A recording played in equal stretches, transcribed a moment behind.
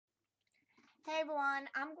Hey everyone,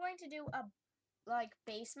 I'm going to do a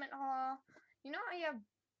basement haul. You know how you have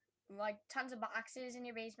tons of boxes in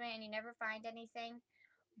your basement and you never find anything?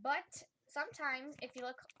 But sometimes if you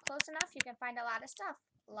look close enough, you can find a lot of stuff.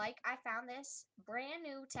 Like I found this brand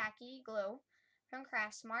new tacky glue from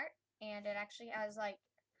Craftsmart, and it actually has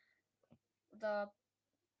the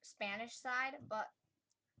Spanish side, but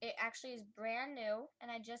it actually is brand new and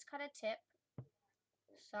I just cut a tip.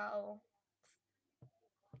 So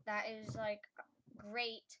that is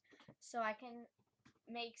great, so I can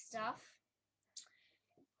make stuff.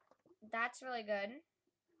 That's really good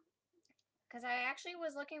because I actually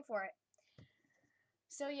was looking for it.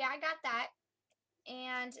 So yeah, I got that.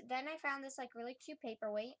 And then I found this really cute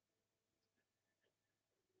paperweight.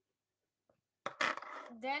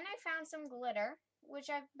 Then I found some glitter, which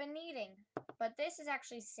I've been needing. But this is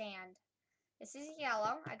actually sand. This is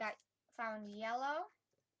yellow. Found yellow,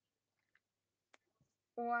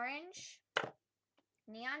 orange,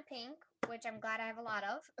 neon pink, which I'm glad I have a lot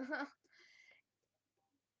of,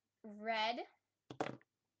 red,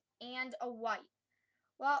 and a white.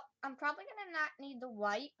 Well, I'm probably gonna not need the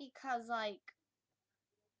white because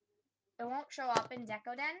it won't show up in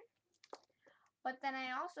Decoden. But then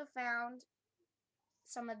I also found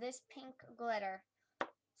some of this pink glitter.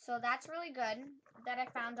 So that's really good that I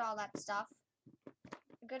found all that stuff.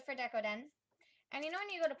 Good for Decoden. And you know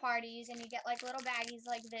when you go to parties and you get little baggies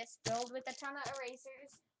like this filled with a ton of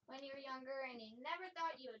erasers when you were younger and you never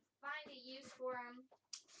thought you would find a use for them?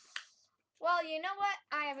 Well, you know what?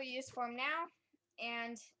 I have a use for them now.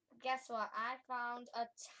 And guess what? I found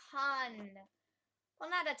a ton. Well,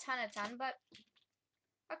 not a ton, but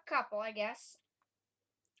a couple, I guess.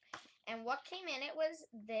 And what came in it was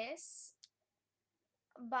this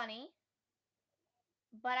bunny,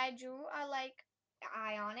 but I drew a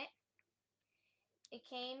eye on it. It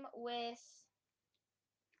came with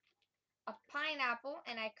a pineapple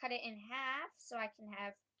and I cut it in half so I can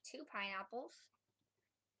have 2 pineapples.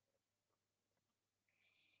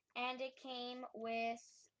 And it came with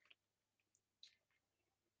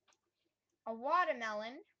a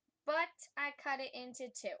watermelon, but I cut it into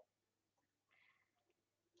 2.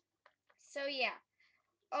 So yeah.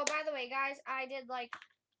 Oh, by the way, guys, I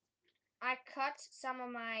cut some of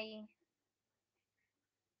my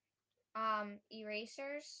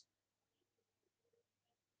erasers,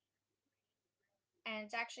 and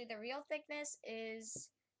it's actually the real thickness is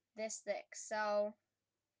this thick. So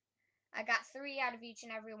I got 3 out of each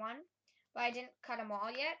and every one, but I didn't cut them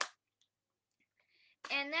all yet.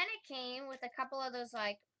 And then it came with a couple of those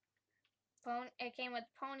it came with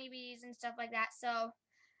pony bees and stuff like that. So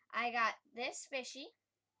I got this fishy,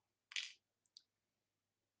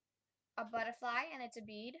 a butterfly, and it's a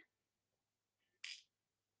bead,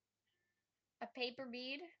 a paper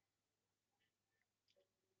bead,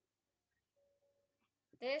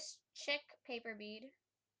 this chick paper bead,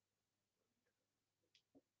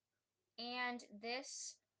 and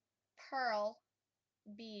this pearl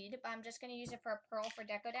bead, but I'm just going to use it for a pearl for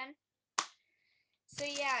Decoden. So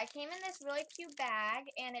yeah, it came in this really cute bag,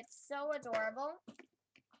 and it's so adorable.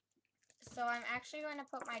 So I'm actually going to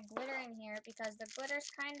put my glitter in here because the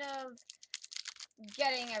glitter's kind of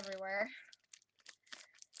getting everywhere.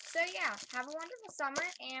 So yeah, have a wonderful summer,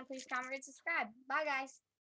 and please comment and subscribe. Bye, guys.